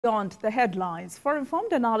Beyond the headlines, for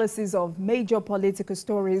informed analysis of major political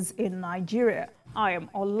stories in Nigeria, I am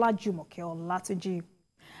Olajumoke Olatunji.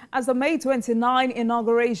 As the May 29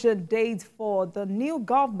 inauguration date for the new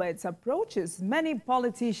government approaches, many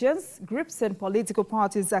politicians, groups and political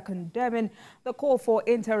parties are condemning the call for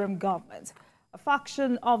interim government. A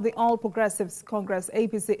faction of the All Progressives Congress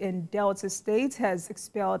APC in Delta State has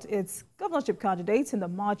expelled its governorship candidate in the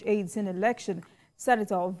March 18 election,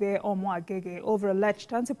 Senator Wayas over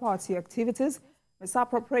alleged anti-party activities,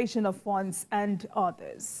 misappropriation of funds, and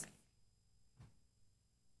others.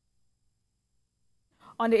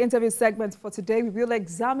 On the interview segment for today, we will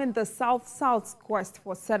examine the South-South's quest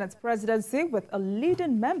for Senate presidency with a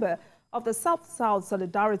leading member of the South-South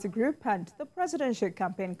Solidarity Group and the Presidential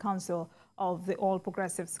Campaign Council of the All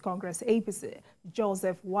Progressives Congress APC,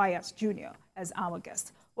 Joseph Wayas Jr., as our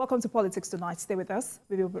guest. Welcome to Politics Tonight. Stay with us.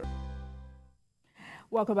 We will be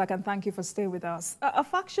Welcome back and thank you for staying with us. A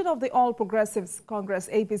faction of the All Progressives Congress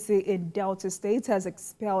APC in Delta State has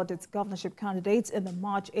expelled its governorship candidate in the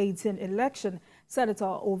March 18 election, Senator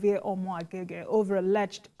Wayas over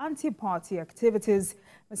alleged anti-party activities,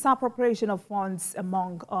 misappropriation of funds,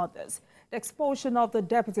 among others. The expulsion of the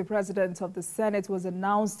Deputy President of the Senate was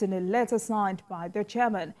announced in a letter signed by their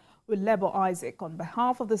chairman, Labour Isaac, on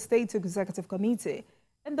behalf of the State Executive Committee.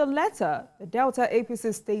 In the letter, the Delta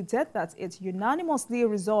APC stated that it unanimously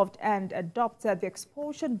resolved and adopted the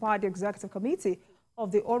expulsion by the Executive Committee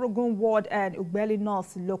of the Orogun Ward and Ugbeli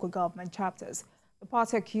North local government chapters. The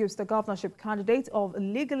party accused the governorship candidate of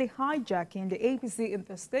illegally hijacking the APC in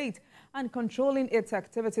the state and controlling its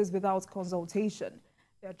activities without consultation.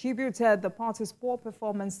 They attributed the party's poor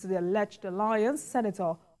performance to the alleged alliance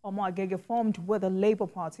Senator Wayas formed with the Labour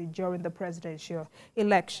Party during the presidential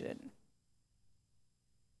election.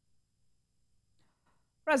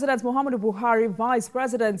 President Muhammadu Buhari, Vice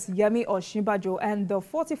President Yemi Osinbajo, and the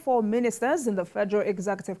 44 ministers in the Federal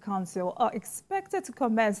Executive Council are expected to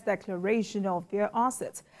commence declaration of their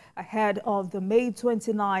assets ahead of the May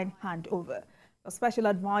 29 handover. A special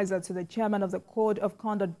advisor to the chairman of the Code of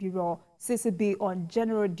Conduct Bureau, CCB, on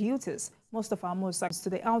general duties, Mustafa Musa, to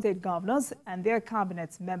the outstate governors and their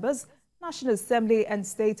cabinet members, National Assembly and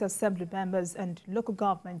State Assembly members, and local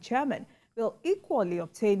government chairmen will equally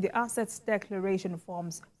obtain the assets declaration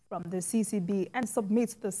forms from the CCB and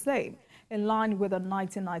submit the same in line with the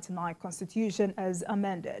 1999 Constitution as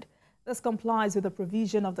amended. This complies with the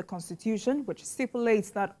provision of the Constitution, which stipulates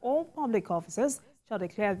that all public officers shall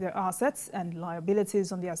declare their assets and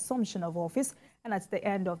liabilities on the assumption of office and at the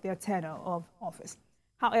end of their tenure of office.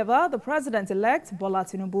 However, the President-elect, Bola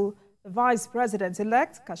Tinubu, the Vice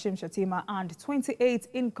President-elect, Kashim Shettima, and 28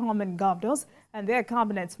 incumbent governors and their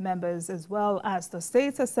cabinet members, as well as the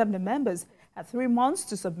State Assembly members, had 3 months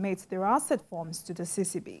to submit their asset forms to the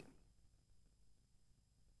CCB.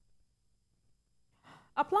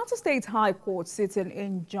 A Plateau State High Court sitting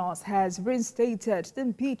in Jos has reinstated the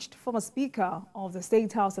impeached former Speaker of the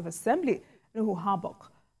State House of Assembly, Nuhu Habok.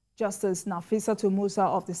 Justice Nafisatu Musa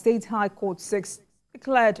of the State High Court 6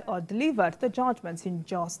 declared or delivered the judgment in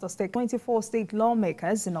Jos, the state 24 state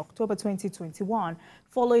lawmakers in October 2021,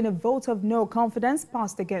 following a vote of no confidence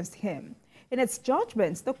passed against him. In its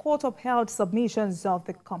judgment, the court upheld submissions of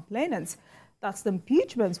the complainants that the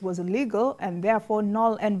impeachment was illegal and therefore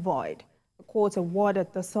null and void. The court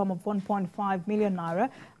awarded the sum of 1.5 million naira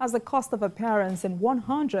as the cost of appearance and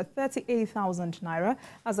 138,000 naira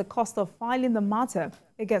as the cost of filing the matter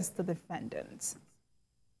against the defendants.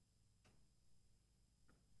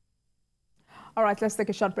 All right, let's take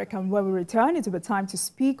a short break, and when we return, it will be time to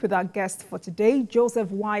speak with our guest for today, Joseph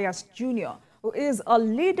Wayas Jr., who is a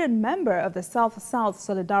leading member of the South-South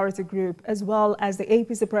Solidarity Group, as well as the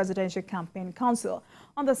APC Presidential Campaign Council,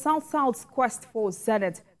 on the South-South's quest for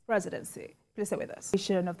Senate presidency. Please stay with us.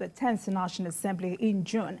 Of the 10th National Assembly in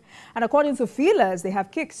June. And according to feelers, they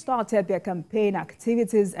have kick-started their campaign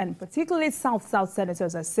activities, and particularly South-South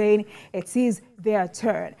senators are saying it is their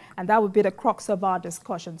turn. And that would be the crux of our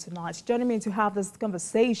discussion tonight. Joining me to have this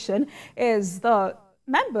conversation is the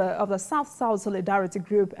member of the South-South Solidarity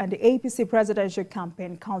Group and the APC Presidential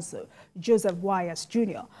Campaign Council, Joseph Wayas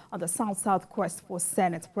Jr., on the South-South quest for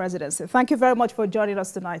Senate presidency. Thank you very much for joining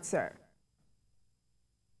us tonight, sir.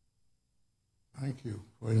 Thank you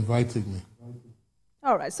for inviting me.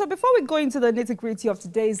 All right. So before we go into the nitty-gritty of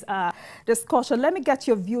today's discussion, let me get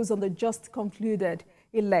your views on the just concluded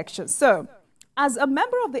election. So, as a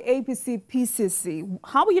member of the APC PCC,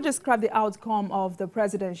 how would you describe the outcome of the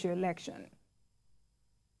presidential election?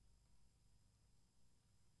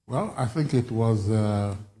 Well, I think it was,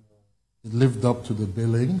 it lived up to the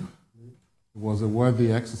billing. It was a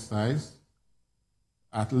worthy exercise,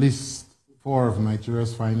 at least four of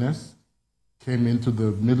Nigeria's finest came into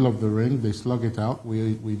the middle of the ring. They slug it out.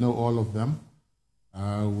 We know all of them.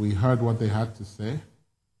 We heard what they had to say.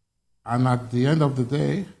 And at the end of the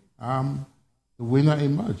day, the winner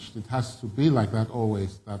emerged. It has to be like that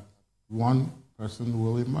always, that one person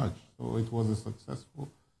will emerge. So it was a successful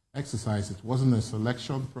exercise. It wasn't a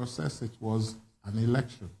selection process, it was an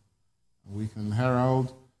election. We can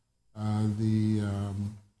herald the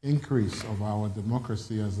increase of our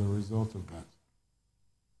democracy as a result of that.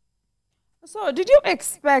 So, did you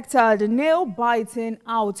expect the nail-biting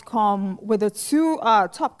outcome with the two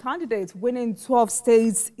top candidates winning 12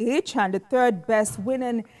 states each and the third best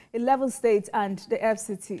winning 11 states and the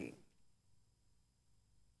FCT?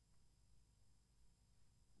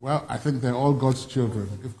 Well, I think they're all God's children.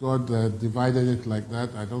 If God divided it like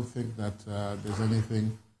that, I don't think that there's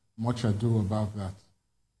anything much ado about that.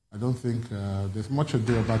 I don't think there's much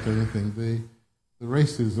ado about anything. The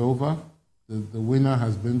race is over. The winner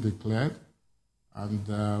has been declared. And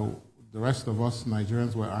the rest of us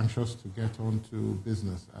Nigerians were anxious to get on to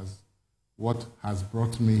business as what has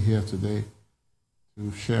brought me here today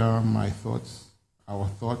to share my thoughts, our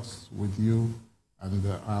thoughts with you and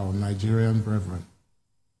our Nigerian brethren.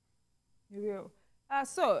 You will.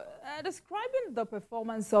 Describing the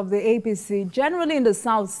performance of the APC generally in the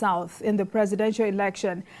South in the presidential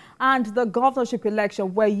election and the governorship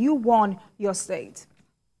election where you won your state.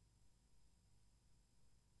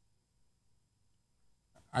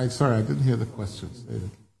 Sorry, I didn't hear the question.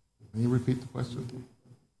 Can you repeat the question?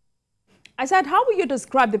 I said, how will you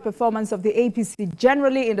describe the performance of the APC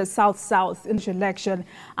generally in the South in the election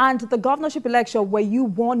and the governorship election where you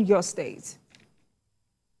won your state?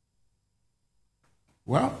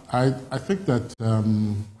 Well, I think that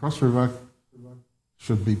Cross River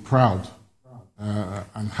should be proud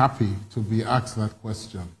and happy to be asked that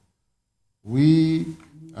question. We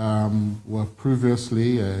were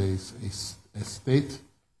previously a state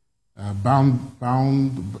bound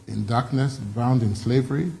in darkness, bound in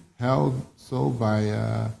slavery, held so by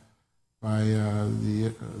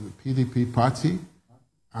the PDP party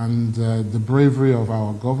and the bravery of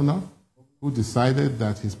our governor, who decided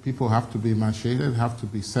that his people have to be emancipated, have to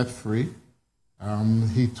be set free.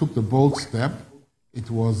 He took the bold step. It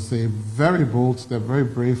was a very bold step, very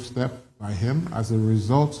brave step by him. As a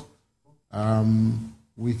result,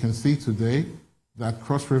 we can see today that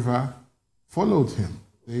Cross River followed him.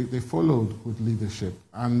 They followed with leadership.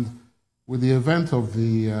 And with the event of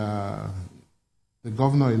the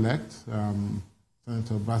governor-elect,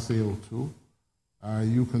 Senator Bassey Otu,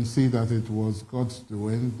 you can see that it was God's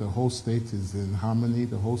doing. The whole state is in harmony.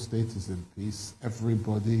 The whole state is in peace.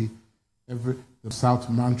 Everybody, the South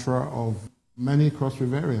mantra of many Cross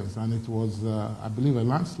Riverians. And it was, I believe, a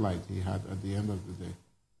landslide he had at the end of the day.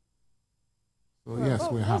 So yes,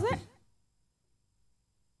 we're happy.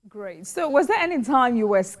 Great. So was there any time you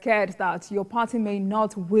were scared that your party may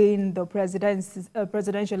not win the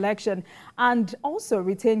presidential election and also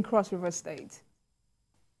retain Cross River State?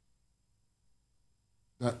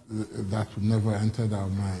 That would never entered our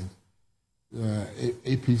mind.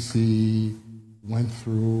 APC went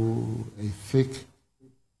through a thick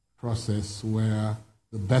process where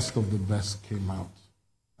the best of the best came out.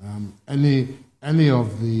 Any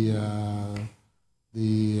of the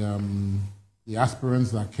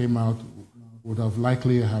aspirants that came out would have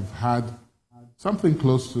likely have had something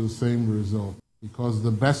close to the same result because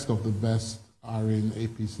the best of the best are in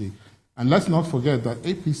APC. And let's not forget that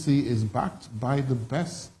APC is backed by the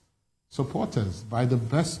best supporters, by the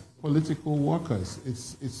best political workers.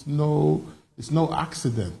 It's no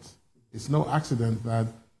accident. It's no accident that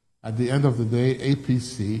at the end of the day,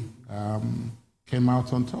 APC came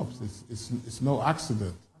out on top. It's no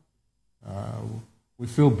accident. We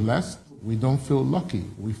feel blessed. We don't feel lucky.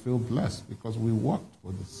 We feel blessed because we worked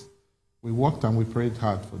for this. We worked and we prayed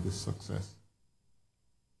hard for this success.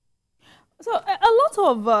 So a lot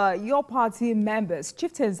of your party members,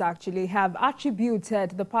 chieftains actually, have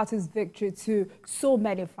attributed the party's victory to so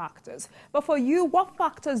many factors. But for you, what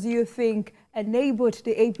factors do you think enabled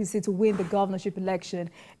the APC to win the governorship election,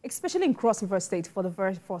 especially in Cross River State for the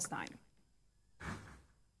very first time?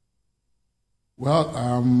 Well,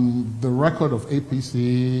 the record of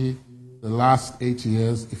APC the last 8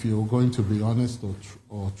 years, if you're going to be honest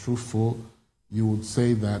or truthful, you would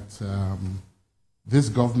say that this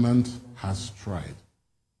government has tried.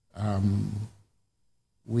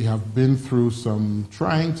 We have been through some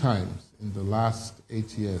trying times in the last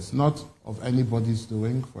 8 years, not of anybody's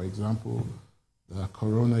doing. For example, the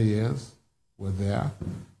Corona years were there.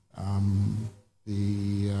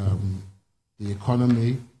 The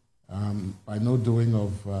economy, by no doing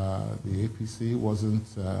of the APC, wasn't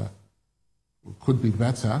could be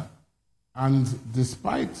better. And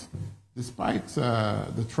despite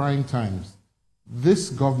the trying times, this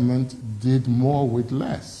government did more with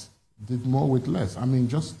less. Did more with less. I mean,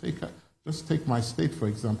 just take my state, for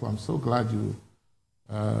example. I'm so glad you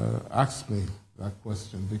asked me that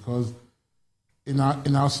question, because in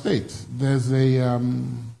our state, there's the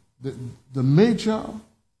major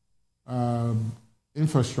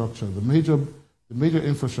infrastructure. The major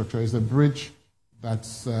infrastructure is a bridge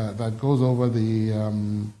that goes over the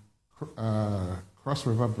Cross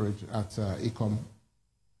River Bridge at Ecom.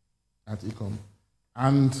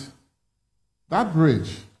 And that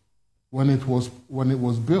bridge, when it was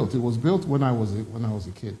built when I was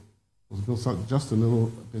a kid. It was built just a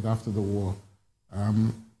little bit after the war.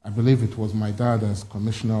 I believe it was my dad, as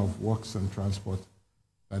Commissioner of Works and Transport,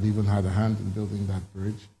 that even had a hand in building that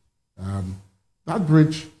bridge. That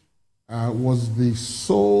bridge was the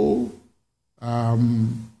sole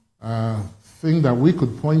thing that we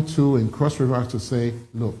could point to in Cross River to say,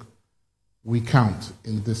 look, we count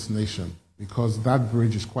in this nation, because that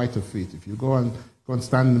bridge is quite a feat. If you go and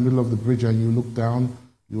stand in the middle of the bridge and you look down,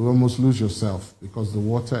 you almost lose yourself, because the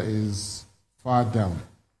water is far down.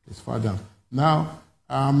 It's far down. Now,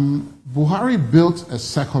 Buhari built a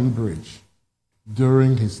second bridge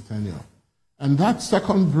during his tenure. And that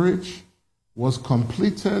second bridge was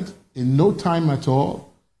completed in no time at all.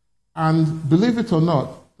 And believe it or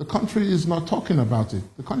not, the country is not talking about it.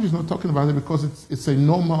 The country is not talking about it because it's a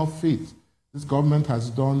normal feat. This government has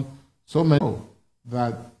done so many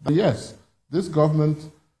that yes, this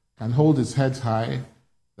government can hold its head high,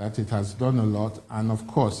 that it has done a lot, and of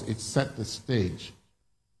course it set the stage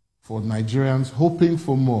for Nigerians hoping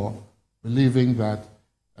for more, believing that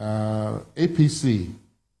APC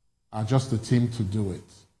are just a team to do it,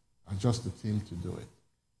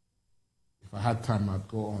 If I had time, I'd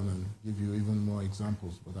go on and give you even more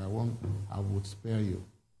examples, but I won't. I would spare you.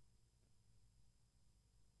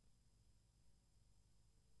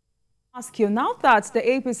 Ask you, now that the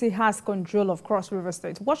APC has control of Cross River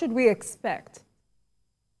State, what should we expect?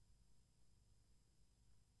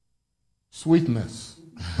 Sweetness.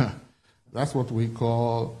 That's what we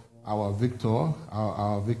call our victor,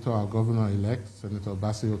 our governor-elect, Senator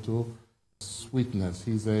Bassi Oto. Sweetness.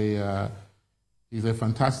 He's a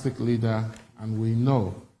fantastic leader, and we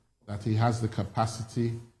know that he has the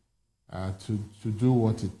capacity to do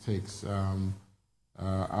what it takes.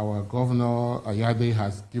 Our governor, Ayade,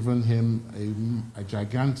 has given him a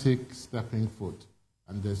gigantic stepping foot,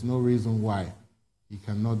 and there's no reason why he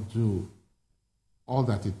cannot do all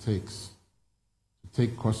that it takes to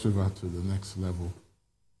take Cross River to the next level.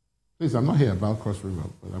 Please, I'm not here about Cross River,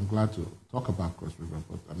 but I'm glad to talk about Cross River,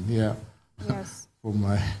 but I'm here for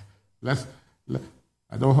my...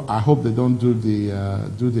 I hope they don't do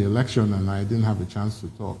the election and I didn't have a chance to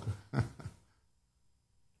talk.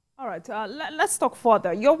 All right, let's talk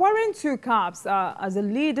further. You're wearing two caps as a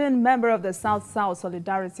leading member of the South-South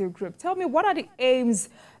Solidarity Group. Tell me, what are the aims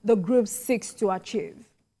the group seeks to achieve?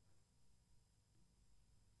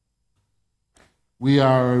 We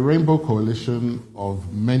are a rainbow coalition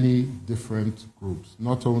of many different groups,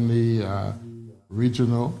 not only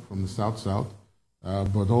regional from the South-South,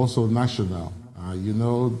 but also national. You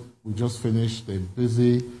know, we just finished a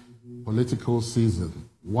busy political season,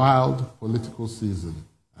 wild political season.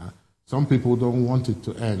 Some people don't want it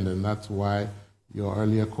to end, and that's why your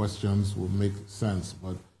earlier questions will make sense.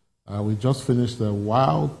 But we just finished a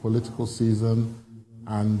wild political season,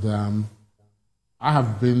 and I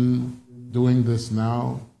have been doing this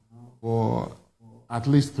now for at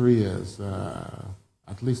least 3 years.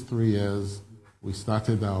 At least 3 years. We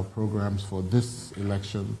started our programs for this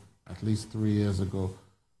election at least 3 years ago.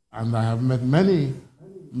 And I have met many,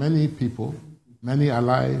 many people, many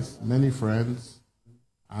allies, many friends.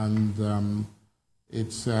 And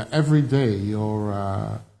it's every day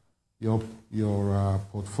your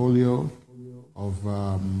portfolio of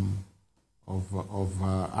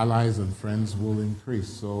allies and friends will increase.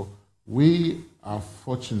 So we are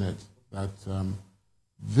fortunate that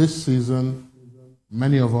this season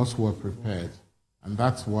many of us were prepared, and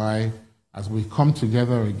that's why, as we come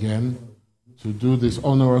together again to do this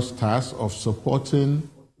onerous task of supporting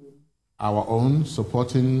our own,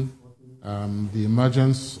 supporting the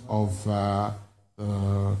emergence of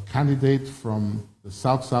the candidate from the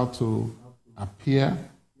South-South to appear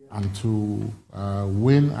and to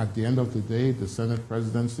win at the end of the day the Senate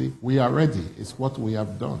presidency, we are ready. It's what we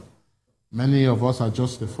have done. Many of us are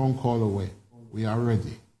just a phone call away. We are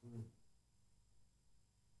ready.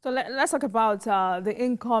 So let's talk about the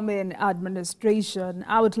incoming administration.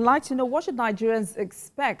 I would like to know, what should Nigerians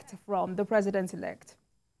expect from the president-elect?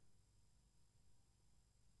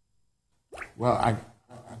 Well,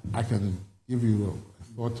 I can give you a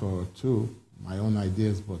thought or two, my own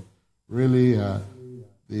ideas, but really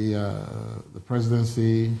the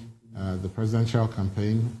presidency, the presidential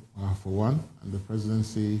campaign for one, and the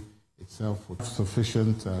presidency itself with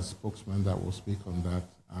sufficient spokesmen that will speak on that.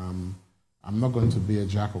 I'm not going to be a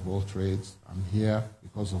jack of all trades. I'm here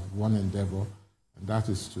because of one endeavor, and that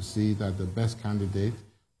is to see that the best candidate,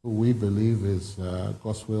 who we believe is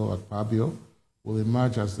Godswill Akpabio, will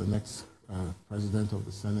emerge as the next president of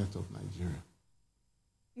the Senate of Nigeria.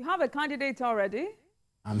 You have a candidate already?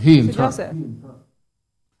 And he in turn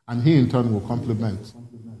will complement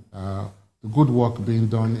the good work being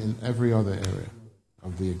done in every other area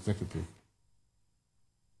of the executive.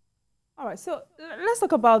 All right, so let's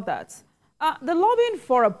talk about that. The lobbying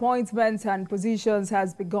for appointments and positions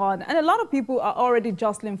has begun, and a lot of people are already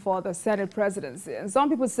jostling for the Senate presidency. And some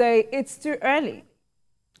people say it's too early.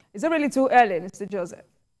 Is it really too early, Mr. Joseph?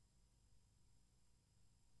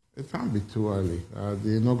 It can't be too early.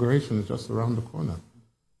 The inauguration is just around the corner.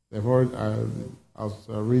 They've already, I was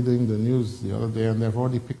reading the news the other day, and they've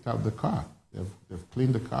already picked out the car. They've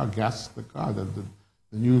cleaned the car, gassed the car that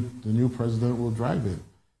the new president will drive in.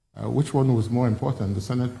 Which one was more important, the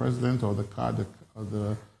Senate president or the car that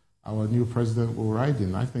our new president will ride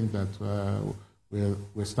in? I think that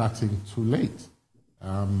we're starting too late.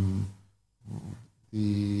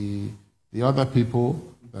 The other people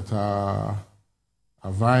that are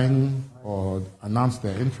vying or announce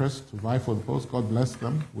their interest to vie for the post, God bless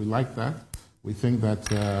them. We like that. We think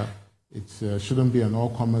that it shouldn't be an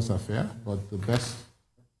all-comers affair, but the best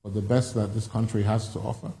that this country has to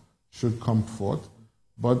offer should come forth.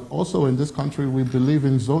 But also in this country, we believe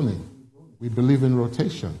in zoning. We believe in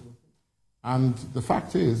rotation. And the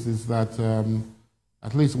fact is that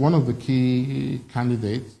at least one of the key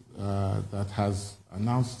candidates that has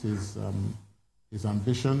announced his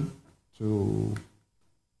ambition to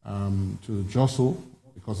jostle,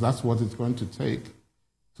 because that's what it's going to take,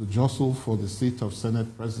 to jostle for the seat of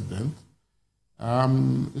Senate President,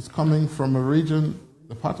 is coming from a region,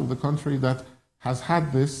 the part of the country that has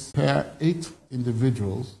had this pair 8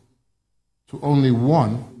 individuals to only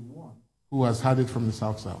one who has had it from the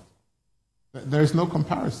South-South. There is no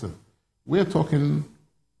comparison. We're talking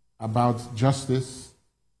about justice,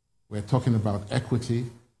 we're talking about equity,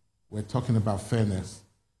 we're talking about fairness.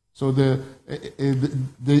 So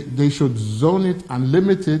they should zone it and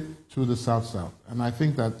limit it to the South-South. And I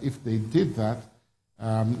think that if they did that,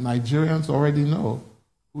 Nigerians already know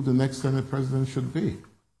who the next Senate president should be.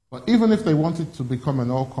 But even if they wanted to become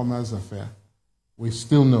an all-comers affair, we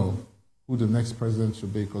still know who the next president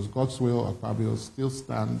should be, because Godswill Akpabio still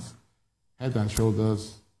stands head and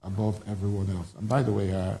shoulders above everyone else. And by the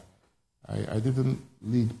way, I didn't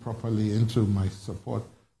lead properly into my support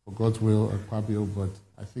for Godswill Akpabio, but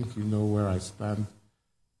I think you know where I stand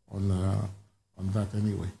on that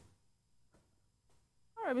anyway.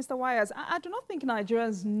 All right, Mr. Wayas, I do not think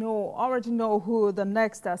Nigerians already know who the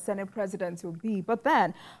next Senate president will be. But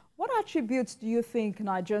then, what attributes do you think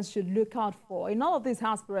Nigerians should look out for in all of these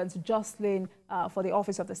aspirants jostling for the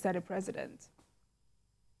office of the Senate president?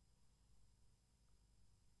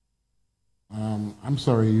 I'm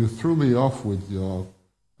sorry, you threw me off with your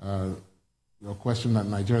question that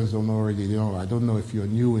Nigerians don't already know. I don't know if you're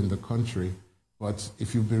new in the country, but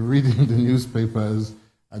if you've been reading the newspapers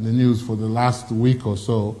and the news for the last week or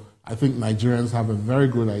so, I think Nigerians have a very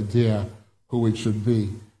good idea who it should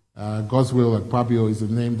be. Godswill Akpabio is a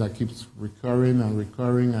name that keeps recurring and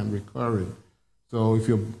recurring and recurring. So if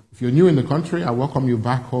you're new in the country, I welcome you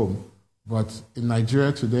back home. But in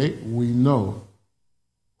Nigeria today, we know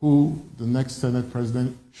who the next Senate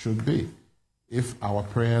president should be if our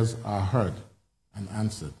prayers are heard and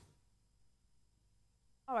answered.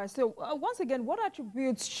 All right, so once again, what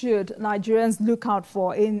attributes should Nigerians look out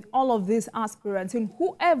for in all of these aspirants, in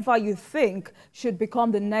whoever you think should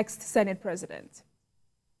become the next Senate president?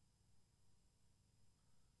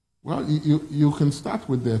 Well, you can start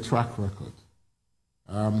with their track record.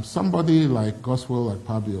 Somebody like Godswill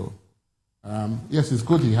Akpabio, yes, it's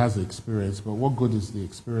good he has the experience, but what good is the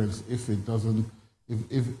experience if it doesn't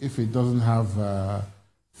have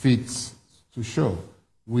feats to show?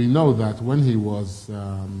 We know that when he was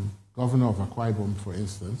governor of Akwa Ibom, for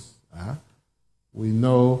instance, we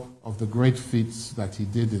know of the great feats that he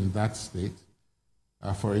did in that state.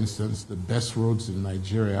 For instance, the best roads in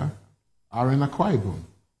Nigeria are in Akwa Ibom.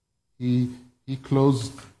 He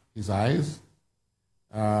closed his eyes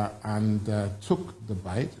and took the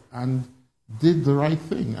bite and did the right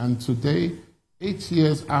thing. And today, 8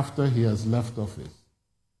 years after he has left office,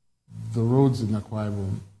 the roads in Akwa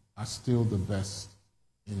Ibom are still the best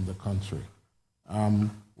in the country.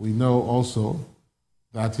 We know also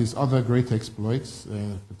that his other great exploits,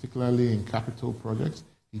 particularly in capital projects,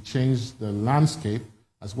 he changed the landscape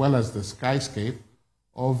as well as the skyscape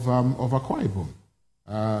of Akwa Ibom.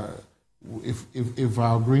 If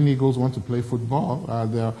our Green Eagles want to play football,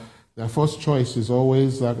 their first choice is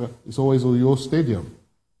always Oyo Stadium.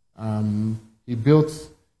 He built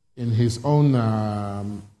in his own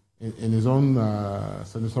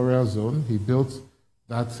senatorial zone. He built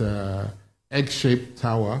that egg-shaped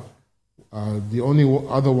tower. The only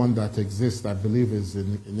other one that exists, I believe, is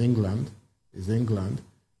in England.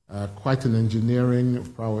 Quite an engineering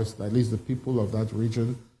prowess. At least the people of that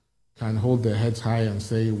region can hold their heads high and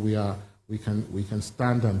say we can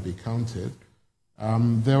stand and be counted.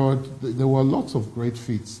 There were lots of great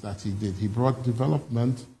feats that he did. He brought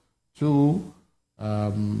development to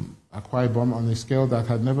Akwa Ibom on a scale that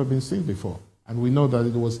had never been seen before. And we know that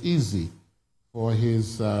it was easy for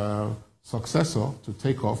his successor to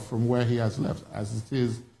take off from where he has left. As it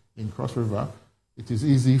is in Cross River, it is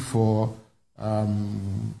easy for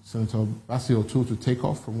Senator Basio too to take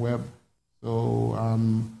off from where. So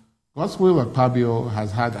Godswill Akpabio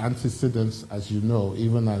has had antecedents, as you know,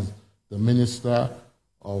 even as the minister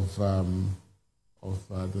of the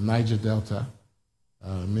Niger Delta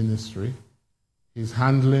ministry. His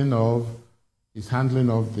handling of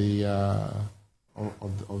the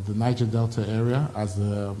Niger Delta area as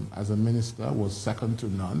a minister was second to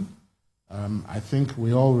none. I think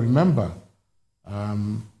we all remember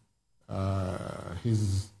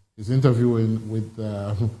his interview with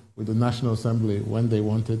the National Assembly when they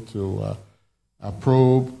wanted to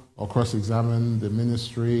probe or cross-examine the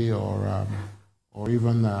ministry or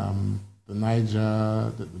even the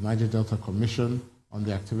Niger Delta Commission on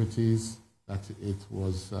the activities that it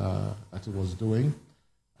was doing.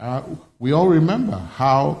 We all remember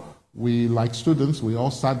how we, like students, we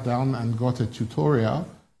all sat down and got a tutorial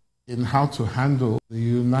in how to handle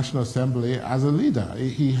the National Assembly as a leader.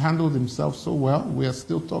 He handled himself so well, we are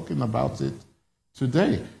still talking about it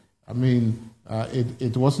today. I mean,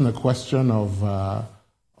 it wasn't a question of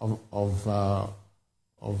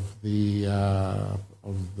the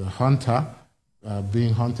hunter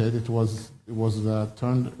being hunted. It was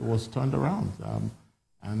turned around,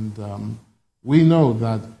 and we know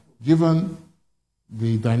that given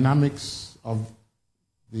the dynamics of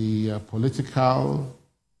the political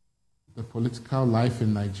life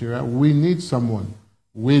in Nigeria, we need someone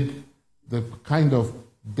with the kind of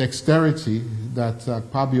dexterity that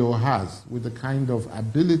Akpabio has, with the kind of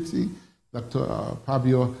ability that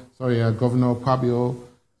Governor Akpabio,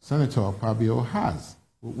 Senator Akpabio has.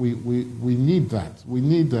 We need that. We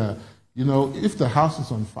need, if the house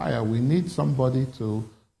is on fire, we need somebody to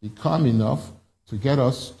be calm enough to get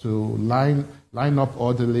us to line up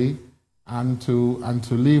orderly and to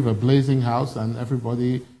leave a blazing house and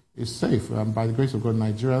everybody is safe. By the grace of God,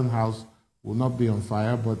 Nigerian house will not be on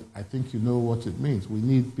fire, but I think you know what it means. We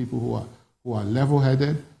need people who are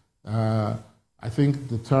level-headed. I think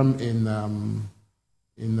the term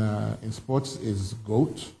in sports is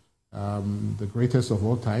GOAT, the greatest of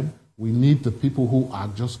all time. We need the people who are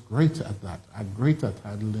just great at that, are great at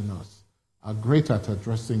handling us, are great at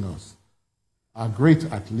addressing us, are great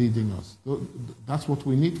at leading us. That's what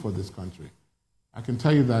we need for this country. I can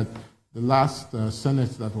tell you that the last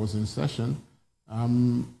Senate that was in session,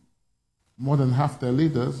 more than half their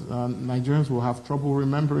leaders, Nigerians will have trouble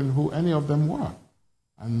remembering who any of them were.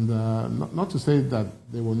 And not to say that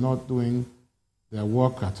they were not doing their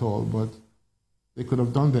work at all, but they could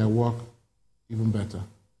have done their work even better.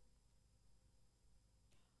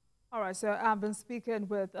 All right, so I've been speaking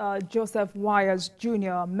with Joseph Wayas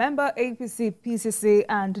Jr., member APC, PCC,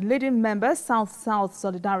 and leading member South-South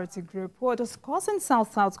Solidarity Group, who are discussing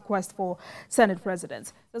South-South's quest for Senate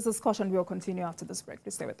president. This discussion will continue after this break.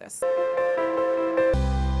 Please stay with us.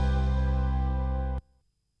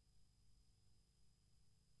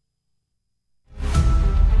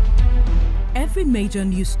 Every major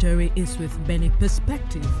news story is with many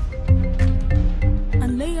perspectives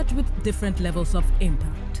and layered with different levels of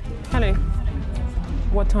impact. Hello.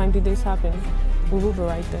 What time did this happen? We will be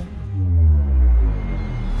right there.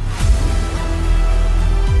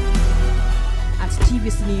 At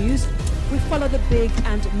TVC News, we follow the big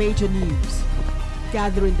and major news,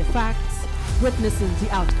 gathering the facts, witnessing the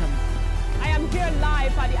outcome. I am here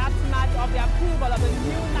live at the aftermath of the approval of the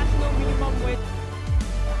new national minimum wage.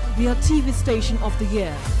 We are TV Station of the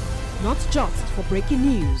Year, not just for breaking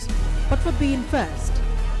news, but for being first,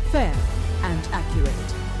 fair and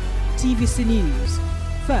accurate. TVC News,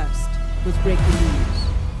 first with breaking news.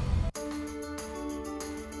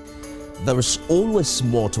 There is always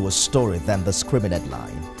more to a story than the screaming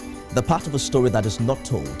headline. The part of a story that is not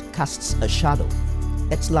told casts a shadow.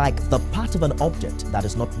 It's like the part of an object that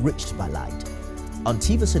is not reached by light. On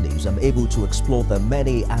TVC News, I'm able to explore the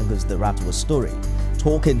many angles there are to a story,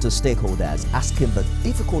 talking to stakeholders, asking the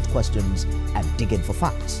difficult questions, and digging for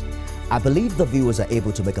facts. I believe the viewers are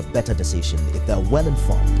able to make a better decision if they're well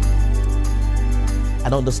informed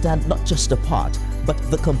and understand not just a part, but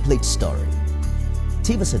the complete story.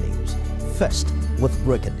 TVC News, first with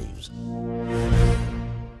breaking news.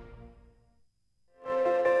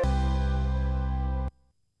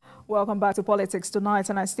 Welcome back to Politics Tonight,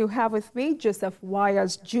 and I still have with me Joseph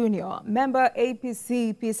Wayas Jr., member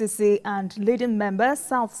APC, PCC, and leading member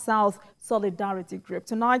South-South Solidarity Group.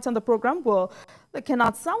 Tonight on the program, we're looking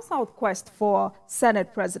at South-South quest for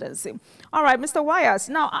Senate presidency. All right, Mr. Wayas,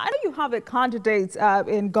 now I know you have a candidate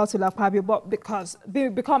in Godswill Akpabio, but because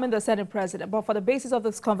becoming the Senate president. But for the basis of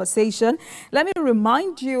this conversation, let me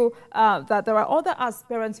remind you that there are other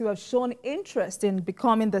aspirants who have shown interest in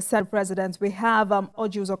becoming the Senate president. We have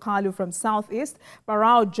Ojus Okalu from Southeast,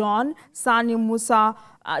 Barao John, Sani Musa,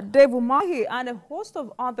 Devu Mahi, and a host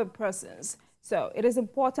of other persons. So it is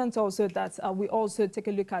important also that we also take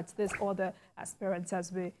a look at this other aspirants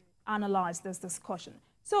as we analyze this discussion.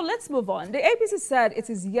 So let's move on. The APC said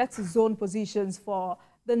it is yet to zone positions for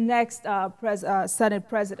the next Senate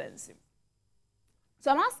presidency.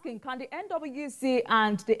 So I'm asking, can the NWC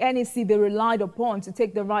and the NEC be relied upon to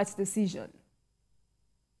take the right decision?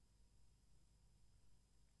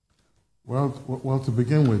 Well, to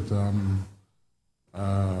begin with,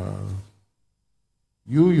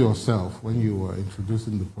 you yourself, when you were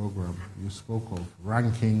introducing the program, you spoke of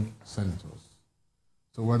ranking senators.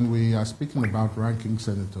 So when we are speaking about ranking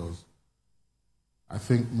senators, I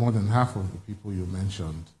think more than half of the people you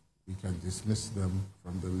mentioned, we can dismiss them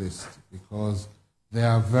from the list because they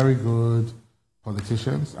are very good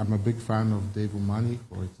politicians. I'm a big fan of Dave Umani,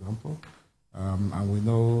 for example. And we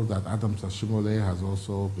know that Adams Ashimole has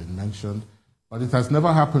also been mentioned. But it has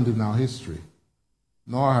never happened in our history,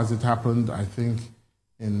 nor has it happened, I think,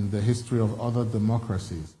 in the history of other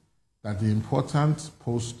democracies, that the important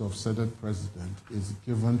post of Senate president is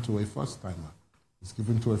given to a first-timer. It's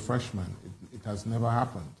given to a freshman. It has never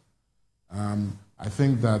happened. I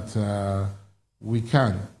think that we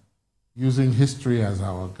can, using history as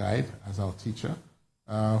our guide, as our teacher,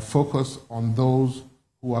 focus on those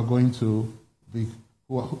who are going to be,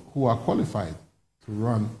 who are qualified to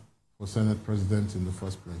run for Senate president in the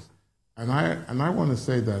first place. And I want to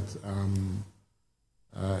say that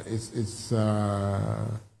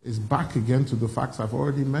it's back again to the facts I've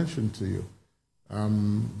already mentioned to you.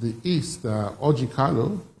 The East,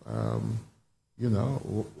 Ojikalo,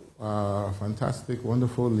 fantastic,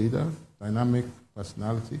 wonderful leader, dynamic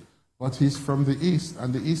personality, but he's from the East,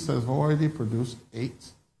 and the East has already produced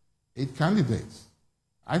eight candidates.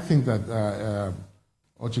 I think that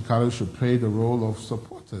Ojikalo should play the role of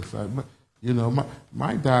supporters.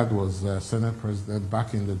 My dad was Senate president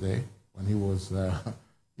back in the day when he was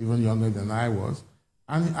even younger than I was,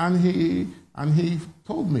 and he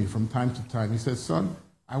told me from time to time, he said, son,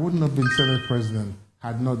 I wouldn't have been Senate president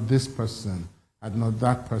had not this person, had not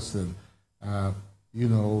that person,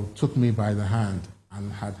 took me by the hand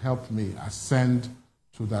and had helped me ascend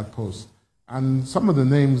to that post. And some of the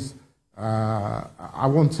names I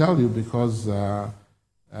won't tell you because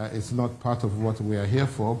it's not part of what we are here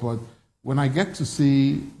for, but when I get to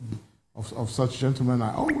see of such gentlemen,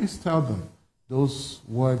 I always tell them those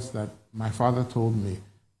words that my father told me,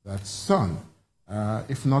 that son,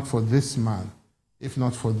 if not for this man, if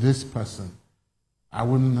not for this person, I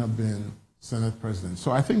wouldn't have been Senate president.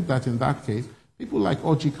 So I think that in that case, people like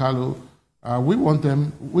Ojikalo, we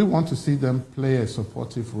want to see them play a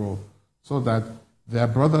supportive role so that their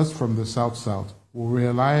brothers from the South-South will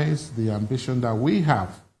realize the ambition that we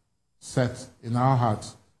have set in our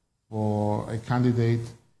hearts for a candidate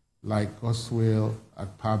like Godswill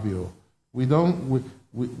Akpabio. We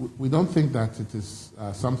don't think that it is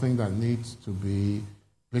something that needs to be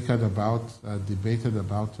bickered about, debated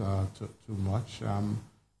about too much.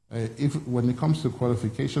 When it comes to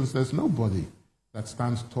qualifications, there's nobody that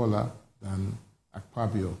stands taller than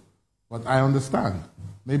Akpabio. But I understand,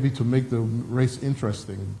 maybe to make the race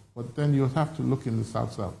interesting, but then you'll have to look in the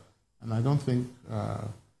South-South. And I don't think,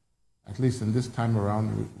 at least in this time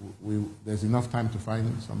around, there's enough time to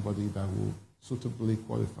find somebody that will suitably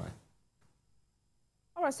qualify.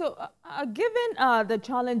 All right, so given the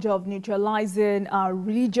challenge of neutralizing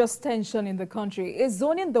religious tension in the country, is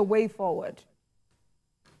zoning the way forward?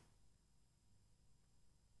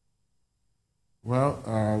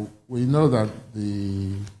 Well, we know that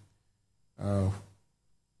the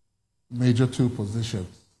major two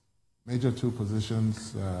positions major two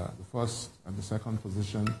positions, the first and the second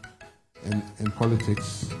position in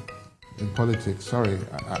politics. Sorry,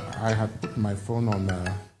 I had put my phone on.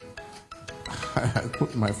 I had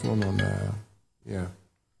put my phone on. Yeah.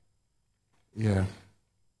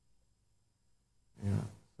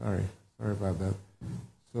 Sorry about that.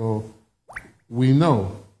 So we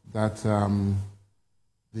know that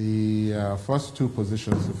the first two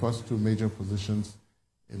positions, the first two major positions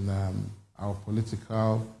in our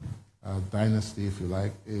political dynasty, if you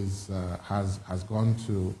like, has gone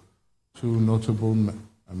to two notable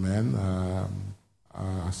men,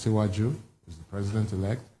 Asiwaju, who is the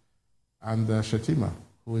president-elect, and Shetima,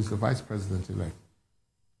 who is the vice president-elect.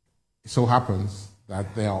 It so happens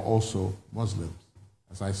that they are also Muslims.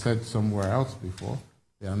 As I said somewhere else before,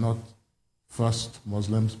 they are not first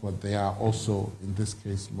Muslims, but they are also, in this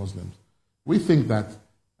case, Muslims. We think that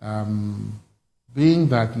being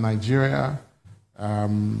that Nigeria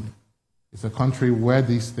is a country where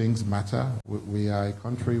these things matter, we are a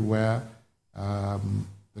country where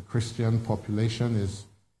the Christian population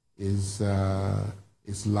is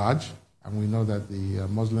large, and we know that the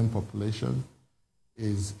Muslim population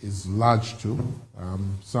is large too.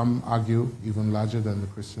 Some argue even larger than the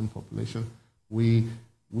Christian population. We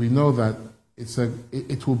know that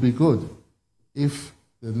it will be good if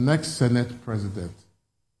the next Senate president,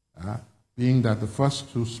 being that the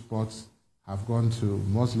first two spots have gone to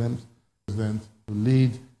Muslims, president to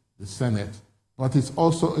lead the Senate. But it's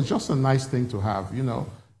just a nice thing to have. You know,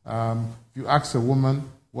 if you ask a woman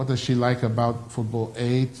what does she like about football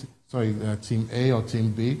team A or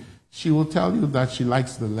team B, she will tell you that she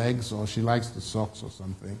likes the legs or she likes the socks or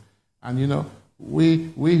something. And you know,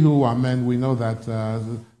 we who are men, we know that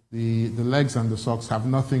the legs and the socks have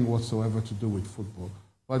nothing whatsoever to do with football.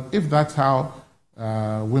 But if that's how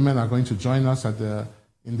women are going to join us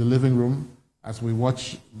in the living room as we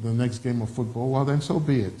watch the next game of football, well then so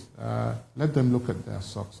be it. Let them look at their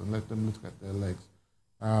socks and let them look at their legs.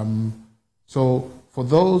 So for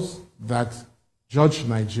those that judge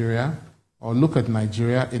Nigeria or look at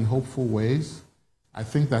Nigeria in hopeful ways, I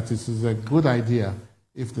think that this is a good idea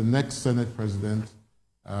if the next Senate president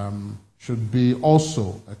should be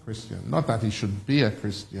also a Christian. Not that he should be a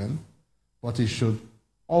Christian, but he should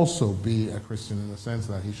also be a Christian in the sense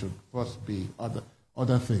that he should first be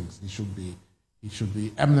other things. He should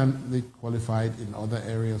be eminently qualified in other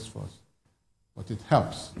areas first. But it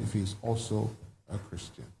helps if he's also a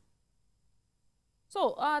Christian.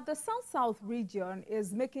 So the South-South region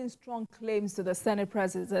is making strong claims to the Senate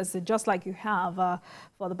presidency, just like you have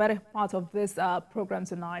for the better part of this program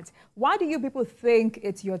tonight. Why do you people think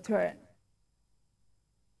it's your turn?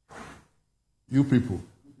 You people.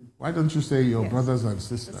 Why don't you say your brothers and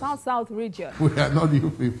sisters? The South-South region. We are not you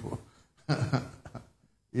people.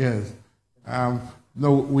 Yes.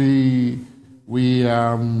 No, we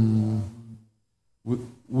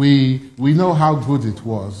know how good it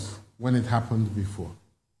was when it happened before.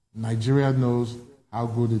 Nigeria knows how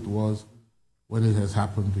good it was when it has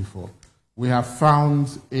happened before. We have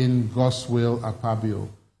found in Godswill Akpabio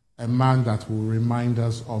a man that will remind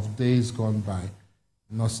us of days gone by,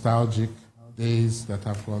 nostalgic days that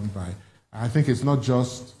have gone by. I think it's not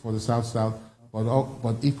just for the South-South,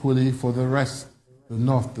 but equally for the rest, the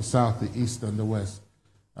North, the South, the East, and the West.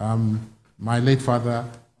 My late father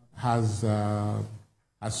has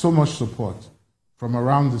so much support from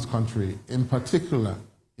around this country, in particular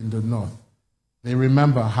in the North. They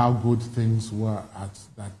remember how good things were at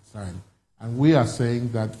that time. And we are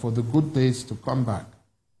saying that for the good days to come back,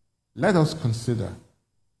 let us consider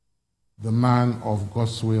the man of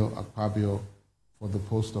Godswill Akpabio for the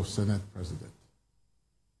post of Senate President.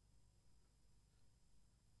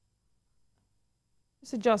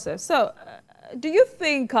 Mr. Joseph, so do you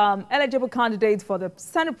think eligible candidates for the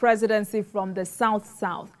Senate presidency from the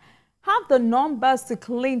South-South have the numbers to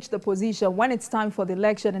clinch the position when it's time for the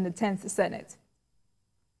election in the 10th Senate?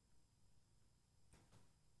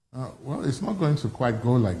 Well, it's not going to quite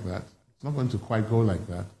go like that. It's not going to quite go like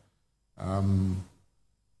that.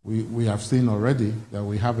 We have seen already that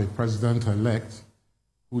we have a president-elect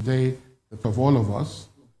who they, of all of us,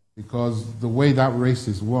 because the way that race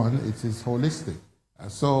is won, it is holistic.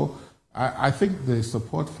 So I think the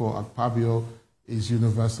support for Akpabio is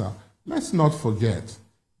universal. Let's not forget,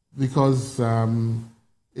 because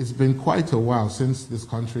it's been quite a while since this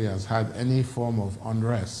country has had any form of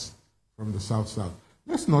unrest from the South-South.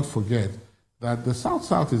 Let's not forget that the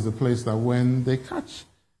South-South is a place that when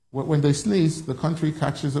they sneeze, the country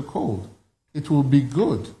catches a cold. It will be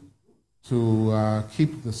good to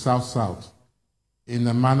keep the South-South in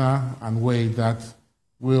a manner and way that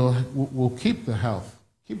will keep the health,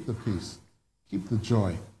 keep the peace, keep the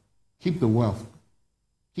joy, keep the wealth,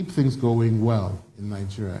 keep things going well in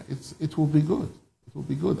Nigeria, it will be good. It will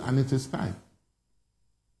be good, and it is time.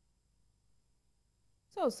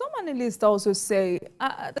 So some analysts also say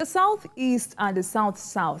the Southeast and the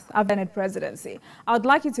South-South have been in presidency. I would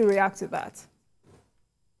like you to react to that.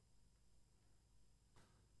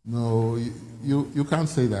 No, you can't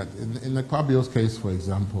say that. In Akpabio's case, for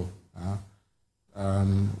example,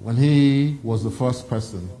 when he was the first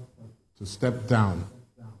person to step down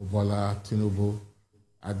for Bola Tinubu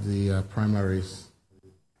at the primaries,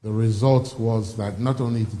 the result was that not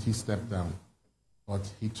only did he step down, but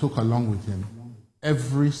he took along with him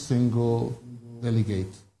every single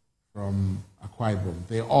delegate from Akwa Ibom.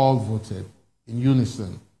 They all voted in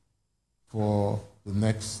unison for the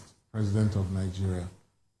next president of Nigeria.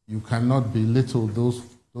 You cannot belittle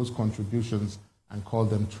those contributions and call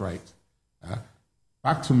them trite.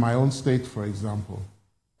 Back to my own state, for example,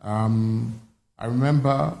 I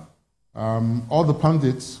remember all the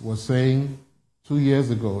pundits were saying 2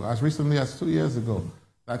 years ago, as recently as 2 years ago,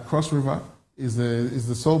 that Cross River is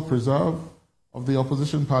the sole preserve of the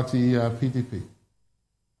opposition party PDP.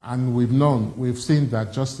 And we've seen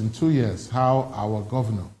that just in 2 years, how our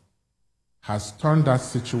governor has turned that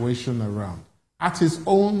situation around at his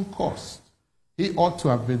own cost. He ought to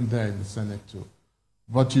have been there in the Senate too.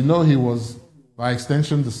 But you know, he was, by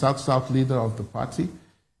extension, the South-South leader of the party.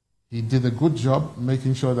 He did a good job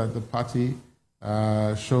making sure that the party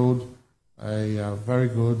showed a very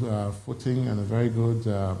good footing and a very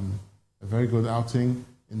good outing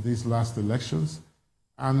in these last elections.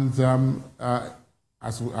 And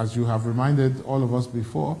as you have reminded all of us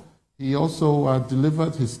before, he also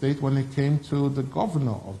delivered his state when it came to the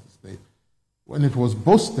governor of the state. When it was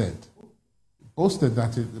boasted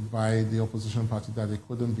that by the opposition party that it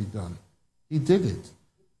couldn't be done, he did it.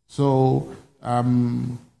 So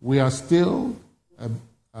we are still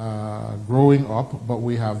growing up, but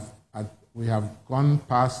we have gone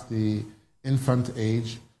past the infant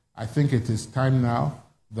age. I think it is time now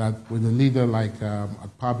that with a leader like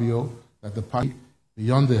Akpabio, that the party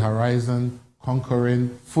beyond the horizon, conquering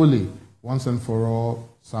fully, once and for all,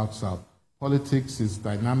 South-South. Politics is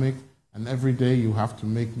dynamic, and every day you have to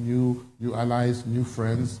make new allies, new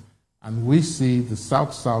friends, and we see the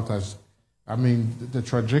South-South as, the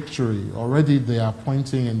trajectory, already they are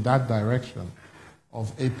pointing in that direction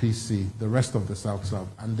of APC, the rest of the South-South,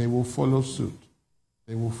 and they will follow suit.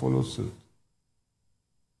 They will follow suit.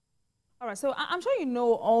 All right, so I'm sure you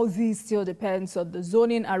know all these still depends on the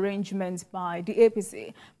zoning arrangements by the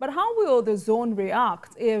APC. But how will the zone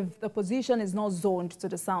react if the position is not zoned to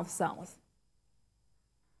the South-South?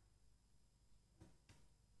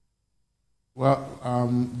 Well,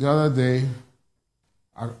 the other day,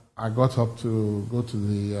 I got up to go to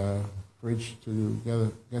the fridge to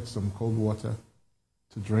get some cold water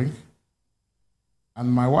to drink,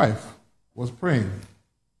 and my wife was praying.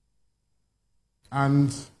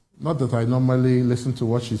 And not that I normally listen to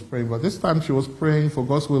what she's praying, but this time she was praying for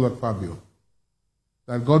Godswill Akpabio,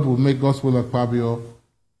 that God will make Godswill Akpabio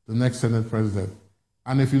the next Senate president.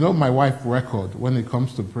 And if you know my wife's record when it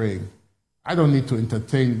comes to praying, I don't need to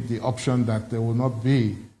entertain the option that there will not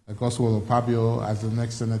be a Godswill Akpabio as the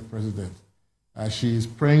next Senate president. She's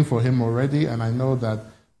praying for him already, and I know that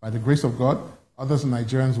by the grace of God, others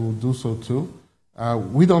Nigerians will do so too.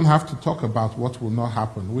 We don't have to talk about what will not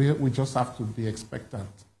happen. We just have to be expectant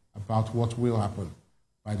about what will happen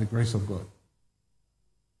by the grace of God.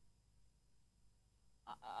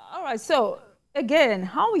 All right, so again,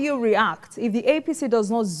 how will you react if the APC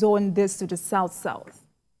does not zone this to the South-South?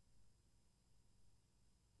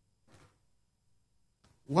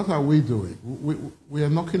 What are we doing? We are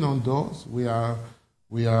knocking on doors. We are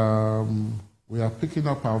picking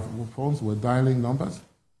up our phones. We're dialing numbers.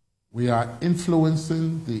 We are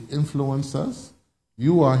influencing the influencers.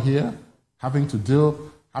 You are here having to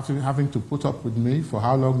put up with me for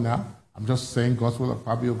how long now? I'm just saying Godswill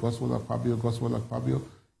Akpabio, Godswill Akpabio, Godswill Akpabio.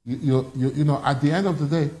 You know, at the end of the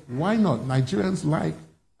day, why not? Nigerians like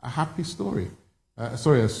a happy story. A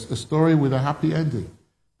story with a happy ending.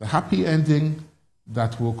 The happy ending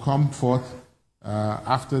that will come forth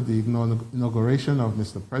after the inauguration of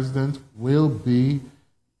Mr. President will be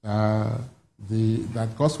that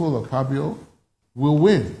Godswill Akpabio will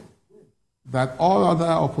win. That all other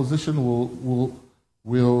opposition will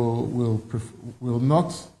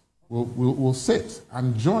sit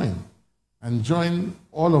and join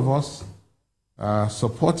all of us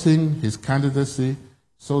supporting his candidacy,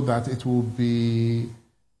 so that it will be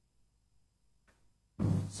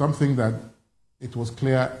something that it was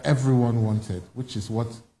clear everyone wanted, which is what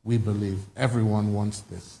we believe. Everyone wants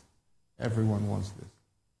this. Everyone wants this.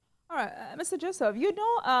 All right. right, Mr. Joseph, you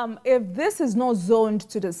know, if this is not zoned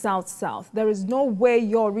to the South-South, there is no way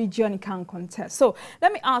your region can contest. So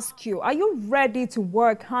let me ask you, are you ready to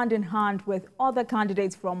work hand in hand with other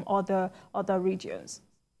candidates from other regions?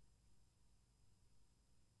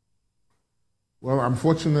 Well, I'm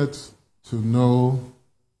fortunate to know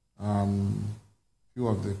few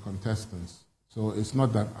of the contestants. So it's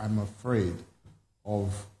not that I'm afraid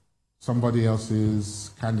of somebody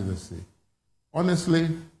else's candidacy. Honestly,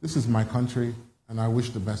 this is my country, and I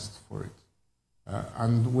wish the best for it.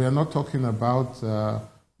 And we are not talking about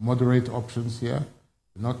moderate options here.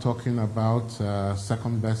 We're not talking about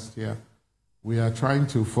second best here. We are trying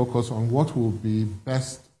to focus on what will be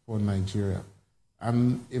best for Nigeria.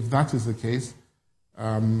 And if that is the case,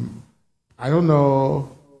 I don't know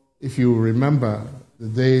if you remember the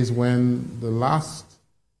days when the last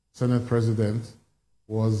Senate president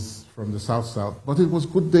was from the South-South, but it was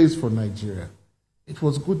good days for Nigeria. It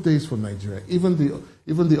was good days for Nigeria. Even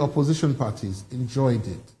the opposition parties enjoyed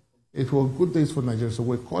it. It was good days for Nigeria. So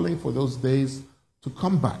we're calling for those days to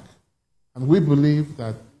come back. And we believe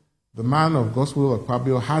that the man of Godswill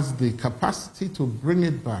Akpabio has the capacity to bring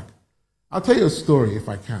it back. I'll tell you a story if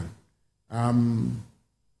I can.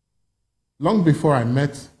 Long before I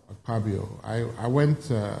met Akpabio, I went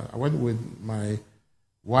with my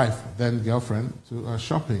wife, then girlfriend, to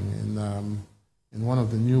shopping in one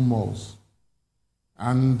of the new malls.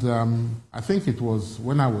 And I think it was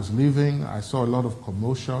when I was leaving, I saw a lot of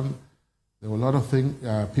commotion. There were a lot of things,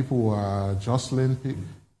 people were jostling,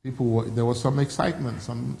 there was some excitement,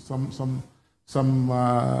 some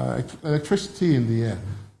electricity in the air.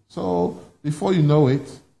 So before you know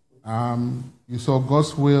it, you saw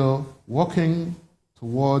Godswill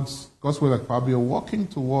Akpabio walking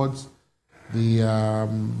towards the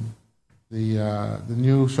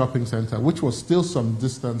new shopping center, which was still some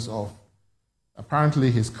distance off. Apparently,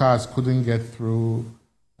 his cars couldn't get through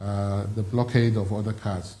the blockade of other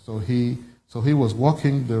cars, so he was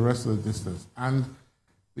walking the rest of the distance. And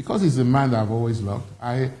because he's a man that I've always loved,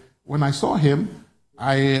 when I saw him,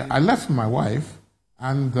 I left my wife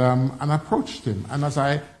and approached him. And as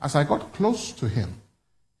I got close to him,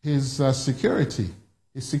 his security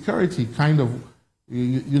kind of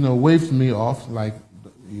waved me off, like,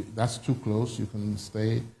 that's too close, you can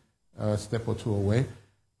stay a step or two away.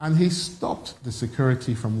 And he stopped the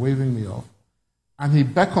security from waving me off, and he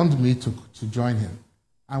beckoned me to join him.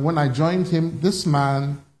 And when I joined him, this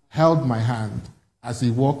man held my hand as he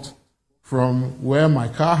walked from where my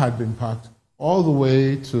car had been parked all the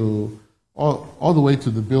way to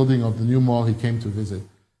the building of the new mall he came to visit.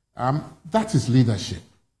 That is leadership.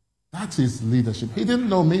 That is leadership. He didn't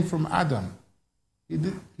know me from Adam. He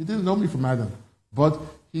didn't know me from Adam, but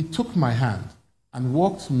he took my hand and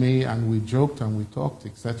walked me, and we joked and we talked,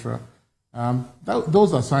 etc.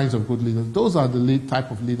 Those are signs of good leaders. Those are the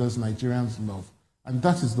type of leaders Nigerians love, and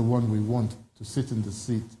that is the one we want to sit in the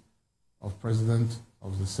seat of President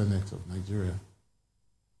of the Senate of Nigeria.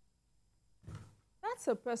 That's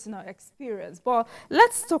a personal experience, but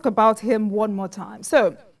let's talk about him one more time.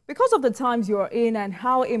 So, because of the times you're in and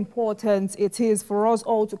how important it is for us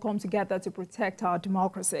all to come together to protect our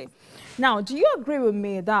democracy. Now, do you agree with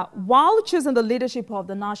me that while choosing the leadership of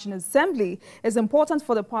the National Assembly, it's important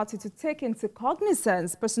for the party to take into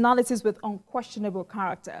cognizance personalities with unquestionable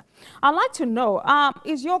character? I'd like to know,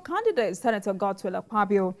 is your candidate, Senator Godswill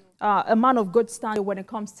Akpabio, a man of good standing when it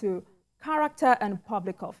comes to character and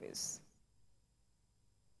public office?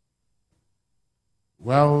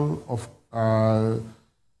 Well,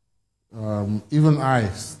 even I,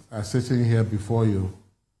 sitting here before you,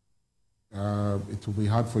 it will be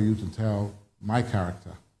hard for you to tell my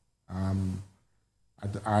character.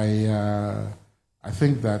 I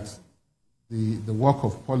think that the work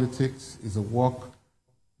of politics is a work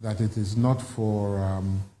that it is not for.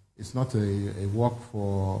 It's not a work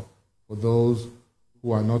for those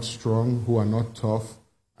who are not strong, who are not tough,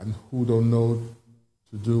 and who don't know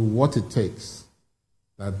to do what it takes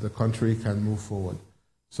that the country can move forward.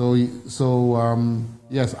 So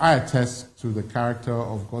yes, I attest to the character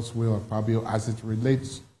of Godswill Akpabio as it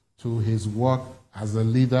relates to his work as a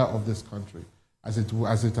leader of this country, as it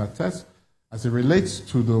relates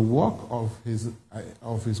to the work of his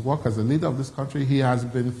work as a leader of this country. He has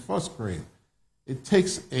been first grade. It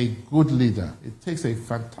takes a good leader. It takes a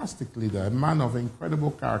fantastic leader, a man of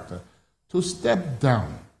incredible character, to step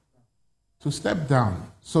down,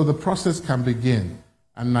 so the process can begin.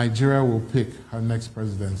 And Nigeria will pick her next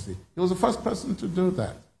presidency. He was the first person to do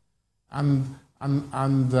that. And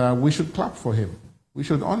we should clap for him. We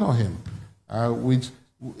should honor him.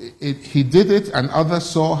 He did it, and others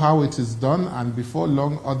saw how it is done, and before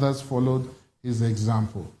long, others followed his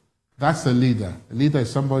example. That's a leader. A leader is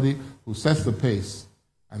somebody who sets the pace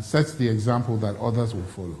and sets the example that others will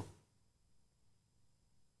follow.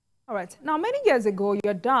 All right. Now, many years ago,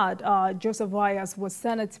 your dad, Joseph Wayas, was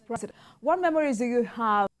Senate President. What memories do you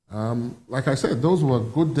have? Like I said, those were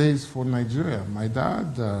good days for Nigeria. My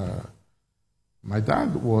dad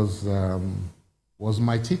was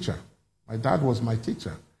my teacher. My dad was my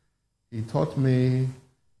teacher. He taught me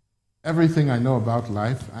everything I know about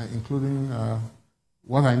life, including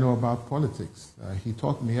what I know about politics. He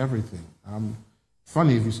taught me everything.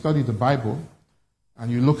 Funny, if you study the Bible and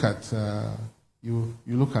you look at you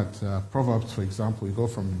look at Proverbs, for example, you go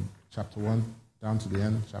from chapter 1 down to the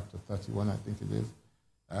end, chapter 31, I think it is.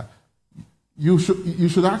 You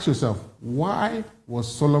should ask yourself, why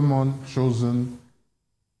was Solomon chosen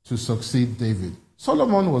to succeed David?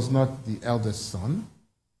 Solomon was not the eldest son,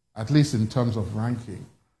 at least in terms of ranking.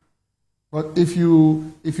 But if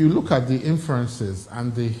you look at the inferences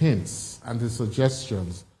and the hints and the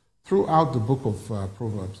suggestions throughout the book of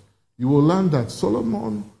Proverbs, you will learn that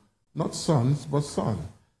Solomon, not sons, but son.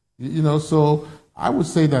 So I would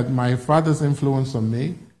say that my father's influence on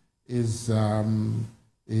me is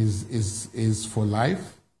for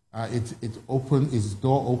life. It's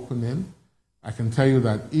door opening. I can tell you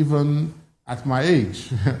that even at my age,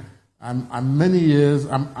 I'm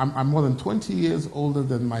more than 20 years older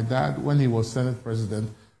than my dad when he was Senate President,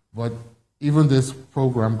 but even this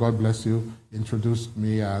program, God bless you, introduced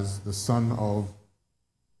me as the son of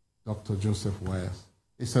Dr. Joseph Wayas.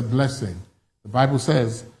 It's a blessing. The Bible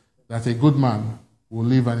says that a good man will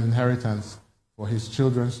leave an inheritance for his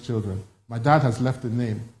children's children. My dad has left a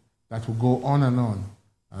name that will go on and on,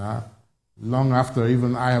 long after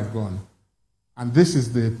even I have gone. And this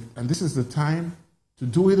is the time to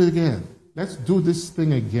do it again. Let's do this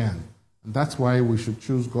thing again. And that's why we should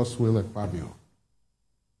choose God's will at Fabio.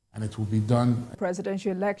 And it will be done.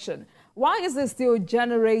 Presidential election. Why is this still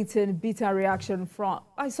generating bitter reaction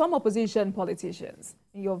by some opposition politicians,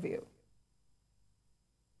 in your view?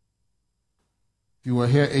 If you were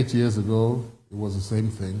here 8 years ago, it was the same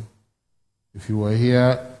thing. If you were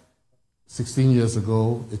here 16 years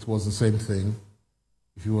ago, it was the same thing.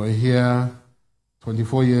 If you were here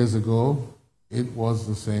 24 years ago, it was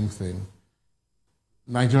the same thing.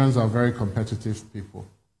 Nigerians are very competitive people.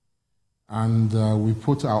 And we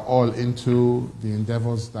put our all into the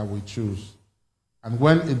endeavors that we choose. And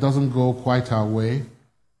when it doesn't go quite our way,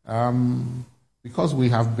 because we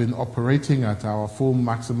have been operating at our full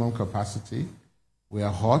maximum capacity, we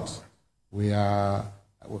are hot, we're a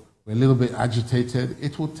little bit agitated,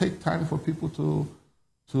 it will take time for people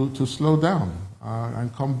to slow down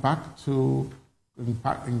and come back to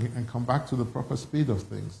the proper speed of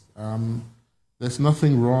things. There's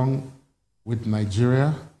nothing wrong with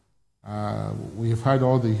Nigeria. We've heard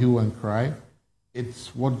all the hue and cry.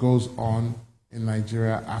 It's what goes on in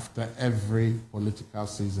Nigeria after every political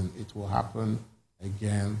season. It will happen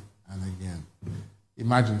again and again.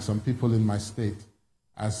 Imagine some people in my state,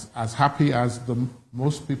 as happy as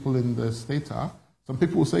most people in the state are, some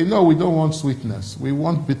people will say, no, we don't want sweetness, we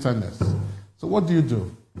want bitterness. So what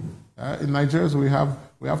do? In Nigeria,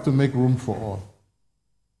 we have to make room for all.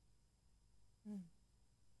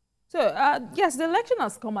 So, yes, the election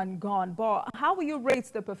has come and gone, but how will you rate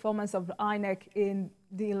the performance of the INEC in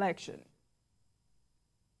the election?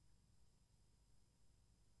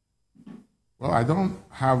 Well, I don't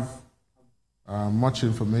have much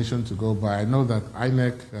information to go by. I know that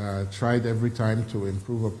INEC tried every time to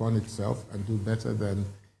improve upon itself and do better than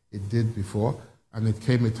it did before, and it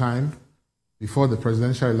came a time before the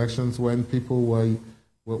presidential elections when people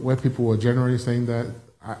were generally saying that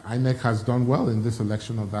INEC has done well in this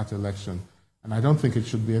election or that election. And I don't think it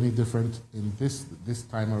should be any different in this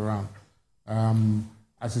time around.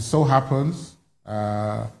 As it so happens,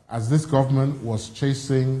 as this government was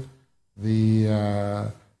chasing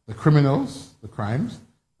the criminals, the crimes,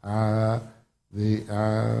 the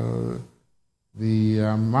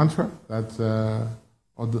mantra that,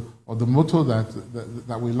 or the motto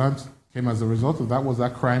that we learned came as a result of that was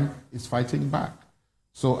that crime is fighting back.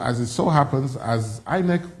 So as it so happens, as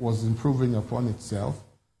INEC was improving upon itself,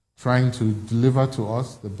 trying to deliver to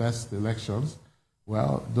us the best elections,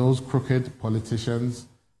 well, those crooked politicians,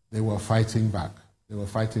 they were fighting back. They were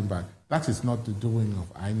fighting back. That is not the doing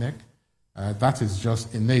of INEC. That is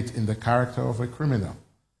just innate in the character of a criminal.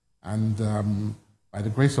 And by the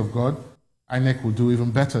grace of God, INEC will do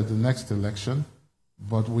even better the next election.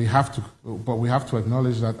 But we have to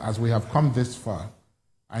acknowledge that as we have come this far,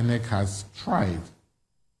 INEC has tried.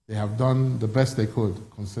 They have done the best they could,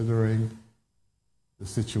 considering the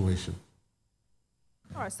situation.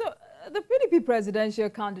 All right. So The PDP presidential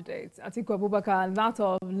candidates, Atiku Abubakar and that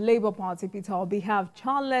of Labour Party Peter Obi, have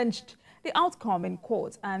challenged the outcome in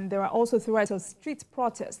court, and there are also threats of street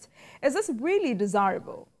protest. Is this really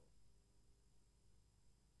desirable?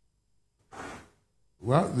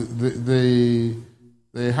 Well, they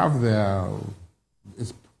have their,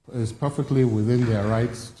 it's perfectly within their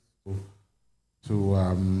rights to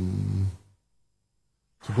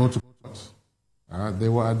go to court. They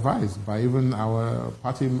were advised by even our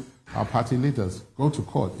party leaders, go to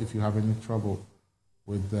court if you have any trouble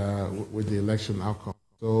with the election outcome.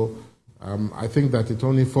 So I think that it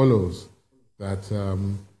only follows that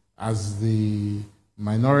as the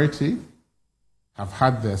minority have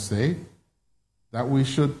had their say, that we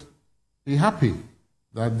should be happy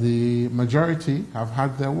that the majority have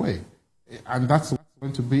had their way. And that's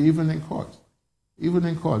going to be even in court. Even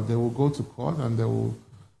in court, they will go to court and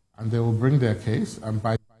they will bring their case, and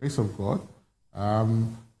by the grace of God,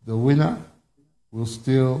 the winner will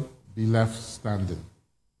still be left standing.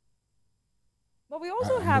 But we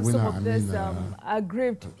also have some of these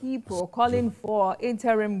aggrieved people calling for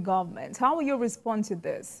interim government. How will you respond to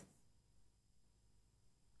this?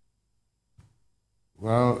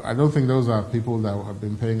 Well, I don't think those are people that have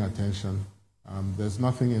been paying attention. There's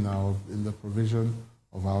nothing in the provision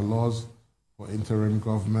of our laws for interim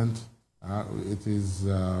government. It is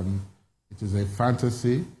a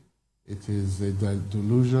fantasy. It is a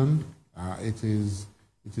delusion. It is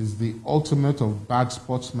the ultimate of bad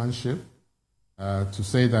sportsmanship to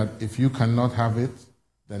say that if you cannot have it,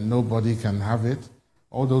 then nobody can have it.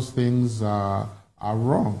 All those things are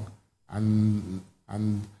wrong. And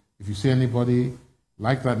if you see anybody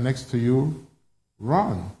like that next to you,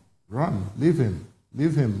 run, leave him,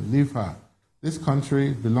 leave her. This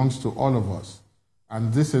country belongs to all of us.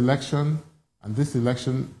 And this election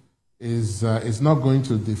is not going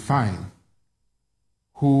to define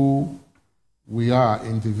who we are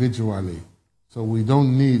individually. So we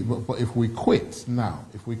don't need, but if we quit now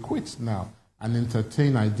and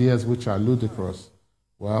entertain ideas which are ludicrous,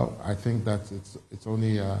 well, I think that it's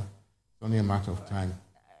only a matter of time.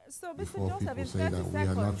 So, Mr. Joseph, in 30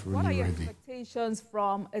 seconds, what are your expectations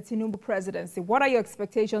from a Tinubu presidency? What are your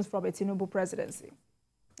expectations from a Tinubu presidency?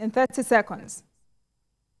 In 30 seconds.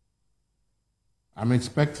 I'm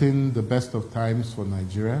expecting the best of times for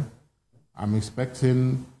Nigeria. I'm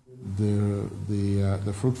expecting the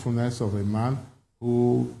fruitfulness of a man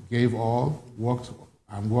who gave all, worked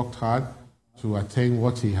hard to attain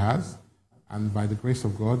what he has. And by the grace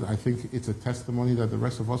of God, I think it's a testimony that the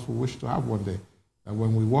rest of us will wish to have one day. That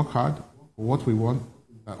when we work hard for what we want,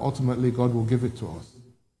 that ultimately God will give it to us.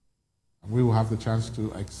 And we will have the chance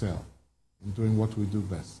to excel in doing what we do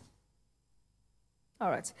best.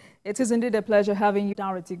 All right. It is indeed a pleasure having you,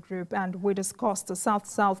 Solidarity Group, and we discussed the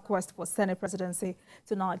South-South quest for Senate presidency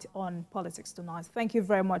tonight on Politics Tonight. Thank you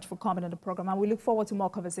very much for coming on the program, and we look forward to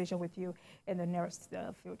more conversation with you in the nearest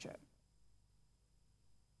future.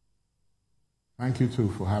 Thank you,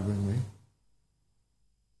 too, for having me.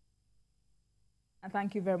 And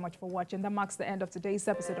thank you very much for watching. That marks the end of today's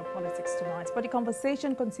episode of Politics Tonight. But the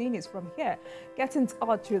conversation continues from here. Get in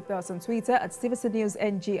touch with us on Twitter at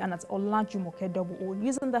TVCNewsNG and at Olajumoke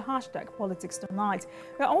using the hashtag Politics Tonight.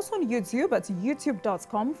 We're also on YouTube at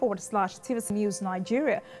youtube.com/TVC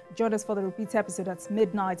Nigeria. Join us for the repeat episode at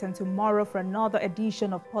midnight and tomorrow for another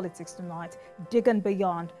edition of Politics Tonight, digging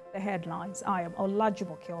beyond the headlines. I am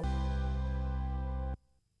Olajumoke.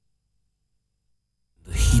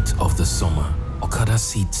 The heat of the summer, Okada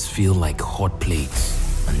seats feel like hot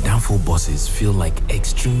plates, and downfall buses feel like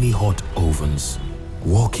extremely hot ovens.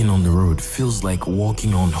 Walking on the road feels like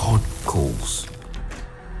walking on hot coals.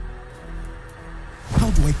 How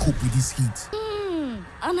do I cope with this heat?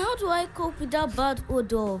 And how do I cope with that bad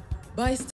odor? By